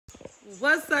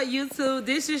What's up, YouTube?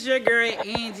 This is your girl,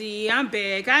 Angie. I'm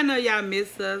back. I know y'all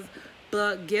miss us,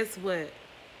 but guess what?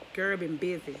 Girl been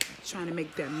busy trying to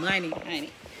make that money, honey.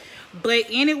 But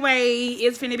anyway,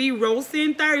 it's finna be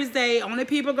roasting Thursday. Only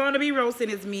people gonna be roasting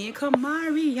is me and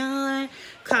Kamarion.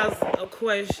 Cause, of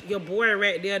course, your boy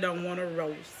right there don't want to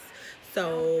roast.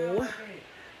 So,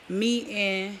 me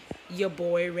and your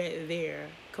boy right there,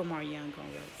 Kamarion, gonna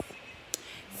roast.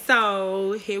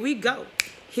 So, here we go.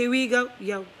 Here we go,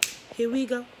 yo. Here we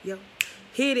go, yo.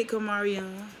 Hit it, Kamarion.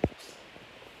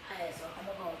 Alright, so I'm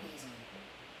gonna go easy.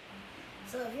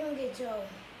 So if you don't get your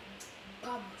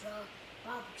Papa Joe,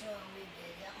 we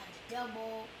did that on the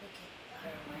double.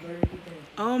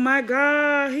 Oh my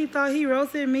God, he thought he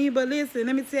roasted me, but listen,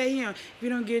 let me tell him, if you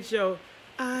don't get your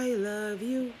I love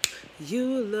you, you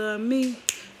love me,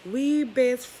 we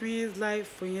best friends like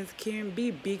friends can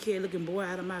be. BK looking boy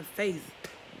out of my face.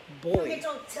 You Boy. get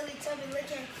your Teletubby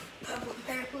looking, purple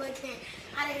hair looking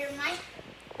out of your mic.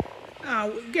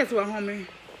 Oh, guess what, homie?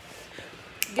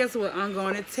 Guess what? I'm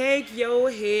gonna take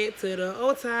your head to the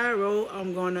old tire road.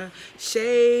 I'm gonna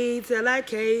shade till I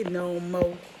can't no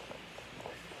more.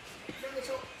 You get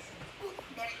your,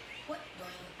 what,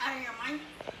 out of your mind?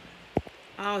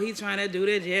 Oh, he trying to do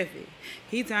the Jeffy.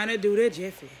 He trying to do the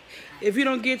Jeffy. If you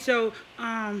don't get your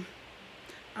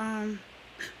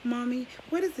mommy,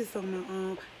 what is this on my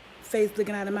face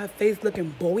looking out of my face looking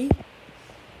boy?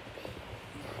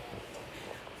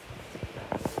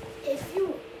 If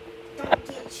you don't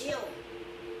get your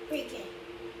freaking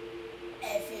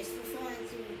F is for fun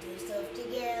to do stuff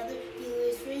together, U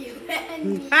is for you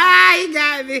and me. Ah, he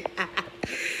got me.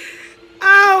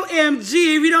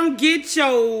 OMG, if you don't get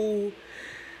your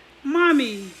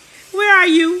mommy, where are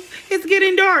you? It's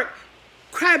getting dark.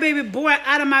 Crybaby boy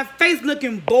out of my face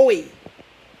looking boy.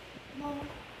 Mama,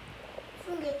 if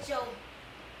you get your,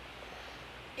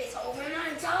 it's over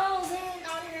 9,000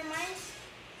 out of your mind.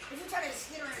 If you try to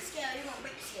sit on the scale, you're gonna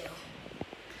break the scale.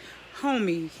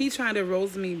 Homie, he trying to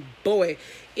roast me. Boy,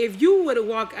 if you would have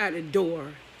walked out the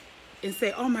door and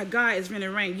say, oh my God, it's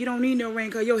gonna rain. You don't need no rain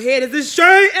because your head is the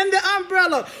shirt and the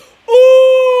umbrella.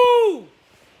 Ooh!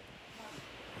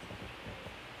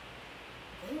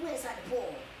 When you went inside the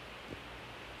pool,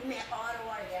 you met all the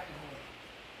water that pool.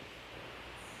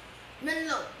 No.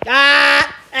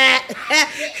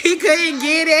 He couldn't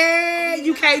get it.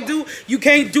 You can't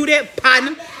do that,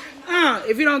 partner.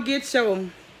 If you don't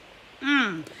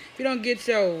get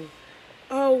your,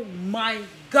 oh my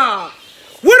God.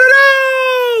 What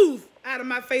are those? Out of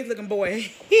my face looking boy. So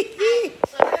you don't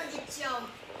get your,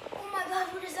 oh my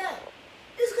gosh, what is that?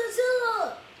 It's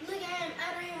Godzilla. Look at him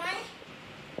out of your mind.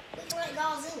 Looking like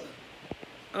Godzilla.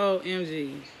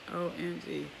 OMG.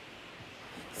 OMG.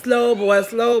 Slow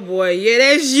boy. Yeah,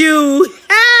 that's you.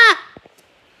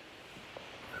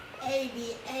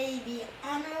 A.B.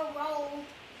 on the road.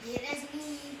 Yeah, that's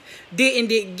me.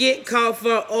 Didn't get called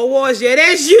for awards. Yeah,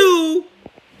 that's you.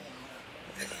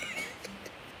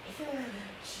 If you want to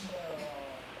chill.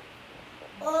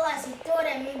 All I see throw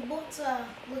that me boots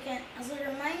look at as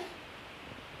little mind.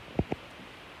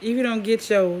 If you don't get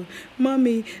your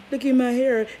mommy, look at my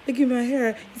hair.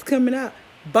 It's coming out.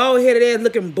 Bald headed ass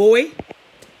looking boy.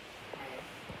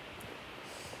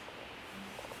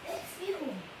 If you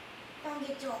don't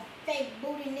get your fake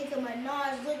booty Nicki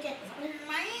Minaj look at as little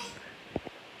mind.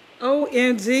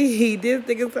 OMG, this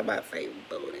nigga's about fake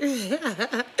booty.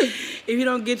 If you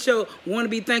don't get your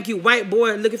wannabe thank you white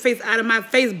boy looking face out of my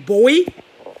face, boy.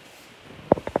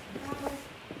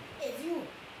 If you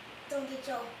don't get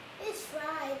your, it's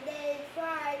Friday,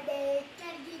 gotta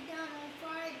get down on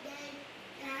Friday,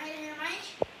 and right?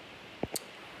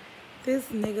 This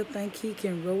nigga think he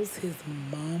can roast his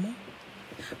mama.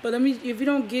 But if you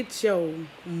don't get your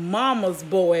mama's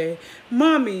boy,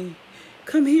 mommy,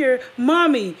 come here,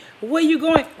 mommy, where you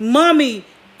going? Mommy,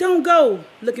 don't go,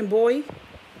 looking boy.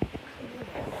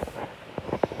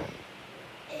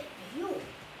 If you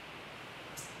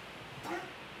don't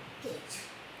get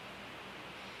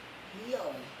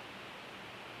yo,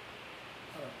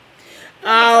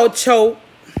 Oh, choke.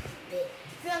 if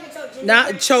you don't get your ginger Not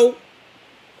beer- choke.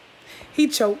 He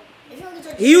choke. if you don't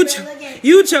get You your choke. ginger beer looking-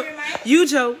 You choke. Your mind- You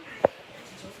choke.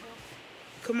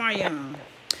 Come on, y'all.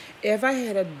 If I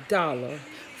had $1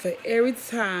 for every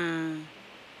time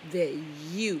that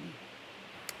you,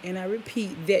 and I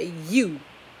repeat that you,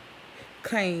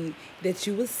 claim that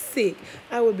you was sick,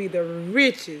 I would be the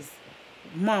richest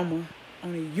mama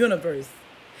on the universe.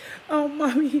 Oh,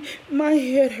 mommy, my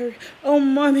head hurt. Oh,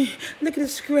 mommy, look at the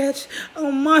scratch.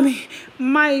 Oh, mommy,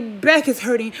 my back is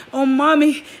hurting. Oh,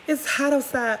 mommy, it's hot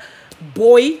outside.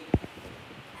 Boy.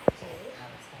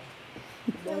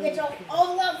 Don't get your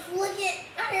Olaf looking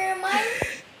out here, man.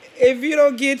 If you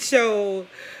don't get your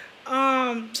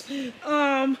I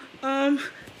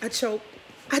choked.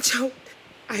 I choked.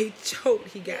 I choked.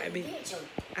 He got me. Did choke.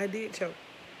 I did choke.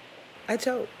 I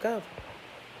choked. Go.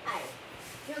 Alright.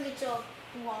 You don't get your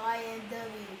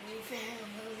YNW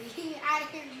family out of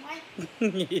here, Mike.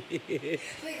 Looking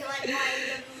like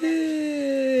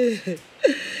YNW.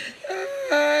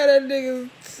 Ah, that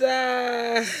nigga's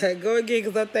go again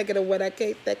because I'm thinking of what I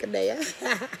can't think of now. You don't get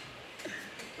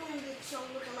your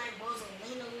looking like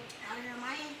Rosalina out of here,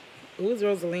 Mike. Who's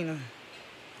Rosalina?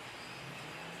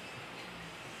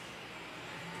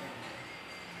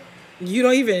 You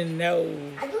don't even know.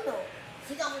 I do know.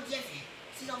 She's off of Jeffy.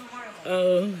 She's off of Marvel.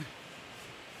 Oh.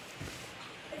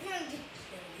 If you don't get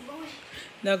boy.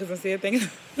 No, because I'm still thinking.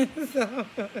 So,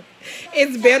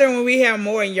 it's better when we have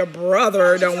more and your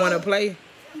brother don't want to play. If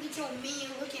you don't get your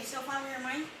minion looking self out of here,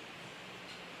 Mike.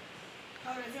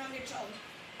 Hold on, if you don't get your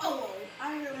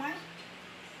out of here, Mike.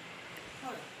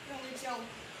 Hold on, if you don't get your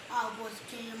boys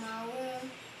came in my room.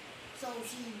 So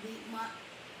she beat my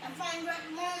I'm fine got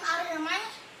mom out of here, Mike.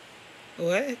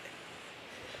 What?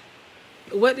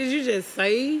 What did you just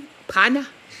say? Pana?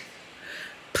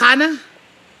 Pana?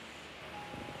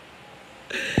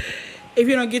 If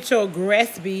you don't get your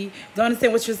graspy, don't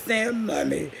understand what you're saying,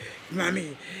 mommy,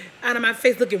 mommy, out of my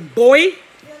face looking boy. You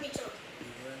don't get your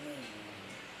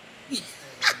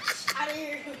out of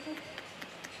here.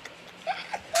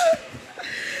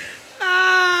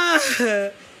 Ah.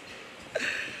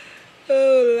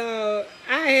 Oh Lord.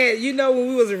 I had, you know, when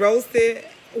we was roasted,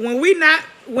 when we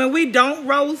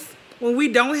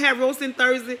don't have roasting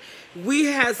Thursday, we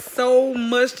have so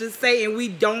much to say and we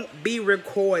don't be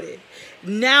recorded.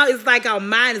 Now it's like our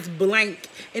mind is blank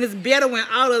and it's better when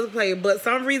all of us play, but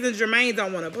some reason Jermaine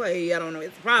don't want to play. I don't know,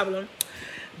 it's a problem.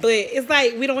 But it's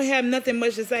like we don't have nothing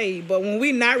much to say. But when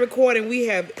we not recording, we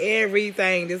have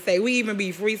everything to say. We even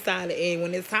be freestyling, and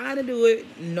when it's time to do it,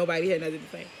 nobody had nothing to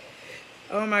say.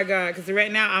 Oh my God, because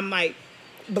right now I'm like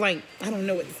blank. I don't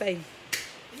know what to say.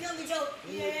 You don't get your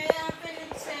yeah, I'm finna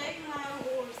take my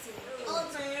horses. All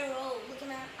the time you're looking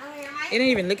at out of here, Mike. It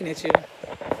ain't even looking at you.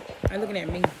 I'm looking at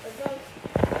me.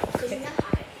 Because you're not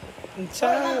high.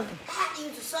 Child. I have to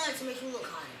use the sun to make you look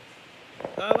higher.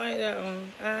 I like that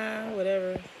one.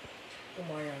 Whatever.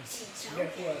 Come on, y'all.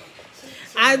 Guess what?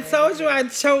 I told you I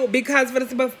choked because for the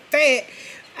simple fact,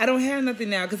 I don't have nothing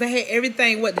now because I had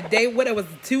everything. What the day? What it was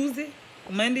Tuesday,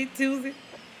 Monday, Tuesday.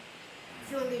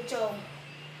 If you don't get your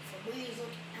Febreze look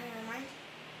out of here, Mike.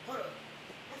 Hold up.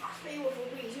 If I spray you with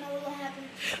Febreze, you know what'll happen?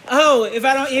 Oh,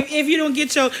 if you don't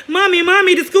get your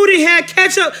mommy, the scooter had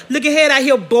ketchup. Look ahead out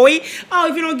here, boy. Oh,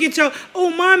 if you don't get your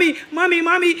mommy,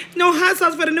 no hot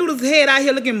sauce for the noodles. Head out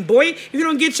here looking, boy. If you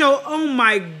don't get your oh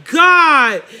my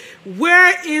God,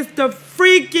 where is the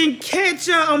freaking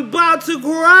ketchup? I'm about to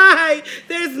cry.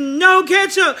 There's no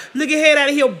ketchup. Look ahead out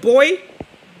of here, boy. You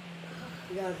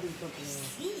gotta do something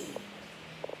else. See,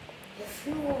 if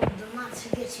you do not to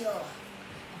get your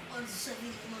other stuff,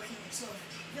 you can look at yourself.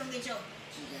 If you don't get your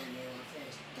she got me on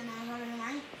first. Can I hold her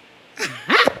line?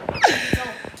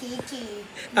 Kiki.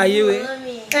 Are you love in?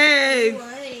 me. Hey. You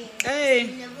want me. Hey. You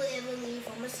never ever leave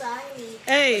from beside me.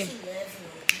 Hey. She loves me.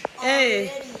 Hey.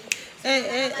 Already. Hey, So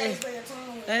hey, nobody hey. spray your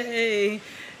tongue with Hey,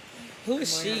 who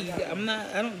is she? I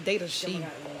don't date a she.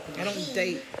 I don't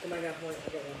date. Somebody got one. I got one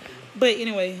for you. But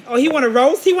anyway, oh, he want to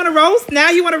roast? He want to roast?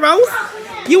 Now you want to roast?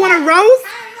 You want to roast?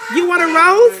 You want to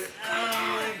roast? Oh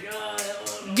my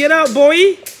God. Get up,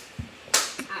 boy.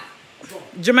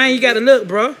 Jermaine, you got to look,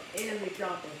 bro. Enemy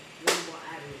dropping. One more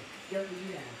out of here. Guess what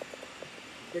you have?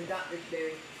 The doctor's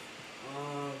there.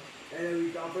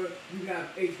 Enemy dropper. You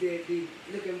got HDD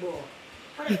looking boy.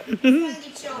 Hold up. If you don't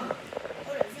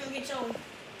get your,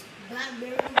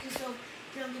 Blackberry looking stuff,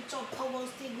 if you don't get your pogo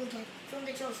stick looking, if you don't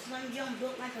get your Slim Jim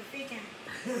built like a freaking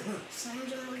Slim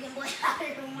Jim looking boy out of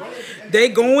here, Mike. They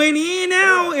going in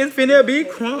now. It's finna be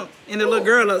crunk. And the little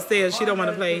girl upstairs, she don't want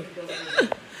to play.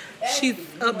 She's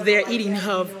up there eating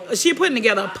her. She putting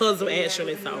together a puzzle,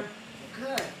 actually, so.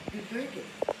 Good. You drinking.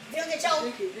 If you don't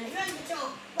get your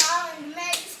ball and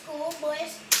magic school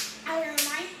boys out of here,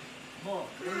 Mike. Boy,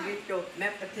 let me get your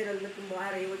mashed potato looking boy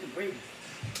out of here with the gravy.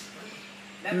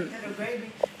 Mashed potato gravy.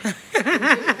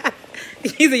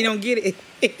 He said you don't get it.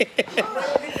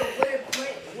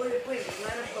 What it put?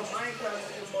 Right up for Minecraft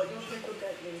looking boy. Don't think of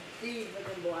that thing. Steve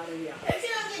looking boy out of here. If you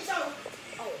don't get your,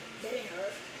 that didn't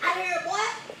hurt. Out of here, boy.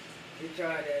 You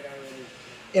tried that already.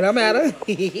 It don't matter.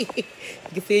 You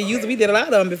can see it used to be did a lot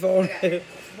of them before. Boy,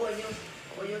 you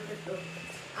just go.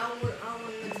 I don't want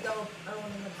to go.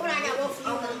 Hold on, I got one for you.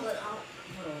 Hold on.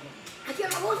 I can't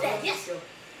remember what that. Yes.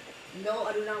 No,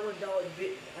 I do not want dog to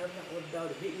bit. I do not want dog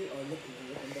to bit me or look at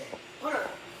me. Hold on.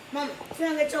 My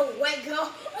finna get your white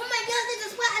girl. Oh my God, there's a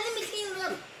spot. Let me clean it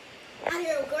up. Out of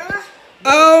here, girl.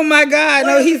 Oh my God,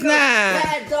 no, he's not.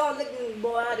 That dog looking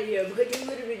boy out of here because you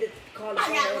literally just called I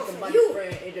got one a for buddy you.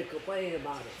 friend and just complaining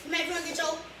about it. Somebody finna get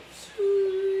your.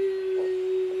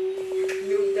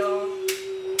 Snoop Dogg.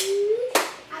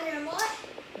 Out of here, boy.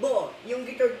 Boy, you don't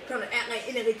get your trying to act like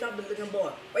enemy chopper looking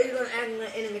boy. Why you gonna act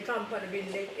like enemy chopper trying to be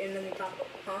the enemy chopper?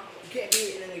 Huh? You can't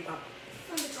be an enemy chopper.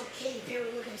 I'm gonna get your Katy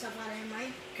Perry looking stuff out of him,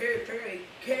 right? Carrie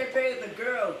Perry the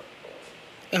girl.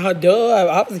 Oh, duh.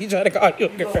 Obviously, trying to call you a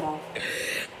girl.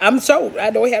 I'm so.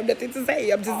 I don't have nothing to say.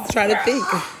 I'm just trying to think.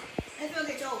 Let's go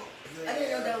get your. I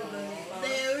didn't know that was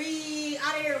Very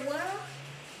out of here, what?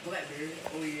 Blackberry.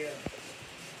 Oh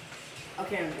yeah.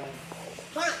 Okay, I'm done.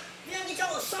 Hold on. You don't get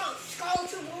your Scarlet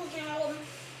Trooper looking all over.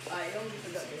 Alright, don't get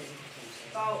the duck in.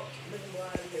 Oh, looking boy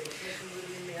out of here.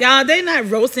 Y'all, they not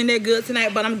roasting that good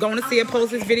tonight, but I'm going to see her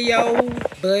post this video.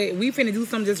 But we finna do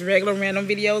some just regular random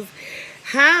videos.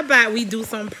 How about we do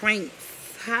some pranks?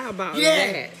 How about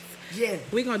that? Yeah.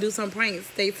 We're going to do some pranks.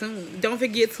 Stay tuned. Don't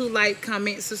forget to like,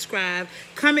 comment, subscribe.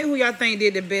 Comment who y'all think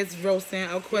did the best roasting.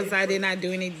 Of course, I did not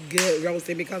do any good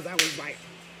roasting because I was like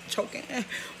choking.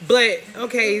 But,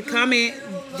 okay, comment.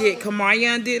 Did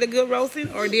Kamarian did a good roasting?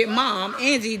 Or did Mom,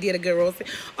 Angie, did a good roasting?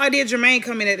 Or did Jermaine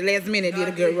come in at the last minute did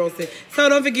a good roasting? So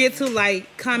don't forget to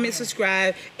like, comment,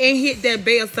 subscribe, and hit that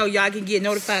bell so y'all can get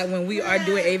notified when we are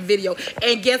doing a video.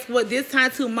 And guess what? This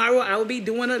time tomorrow, I will be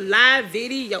doing a live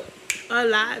video. A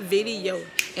live video.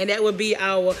 And that will be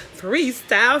our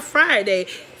Freestyle Friday.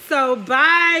 So,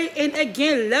 bye. And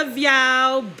again, love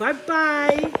y'all.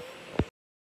 Bye-bye.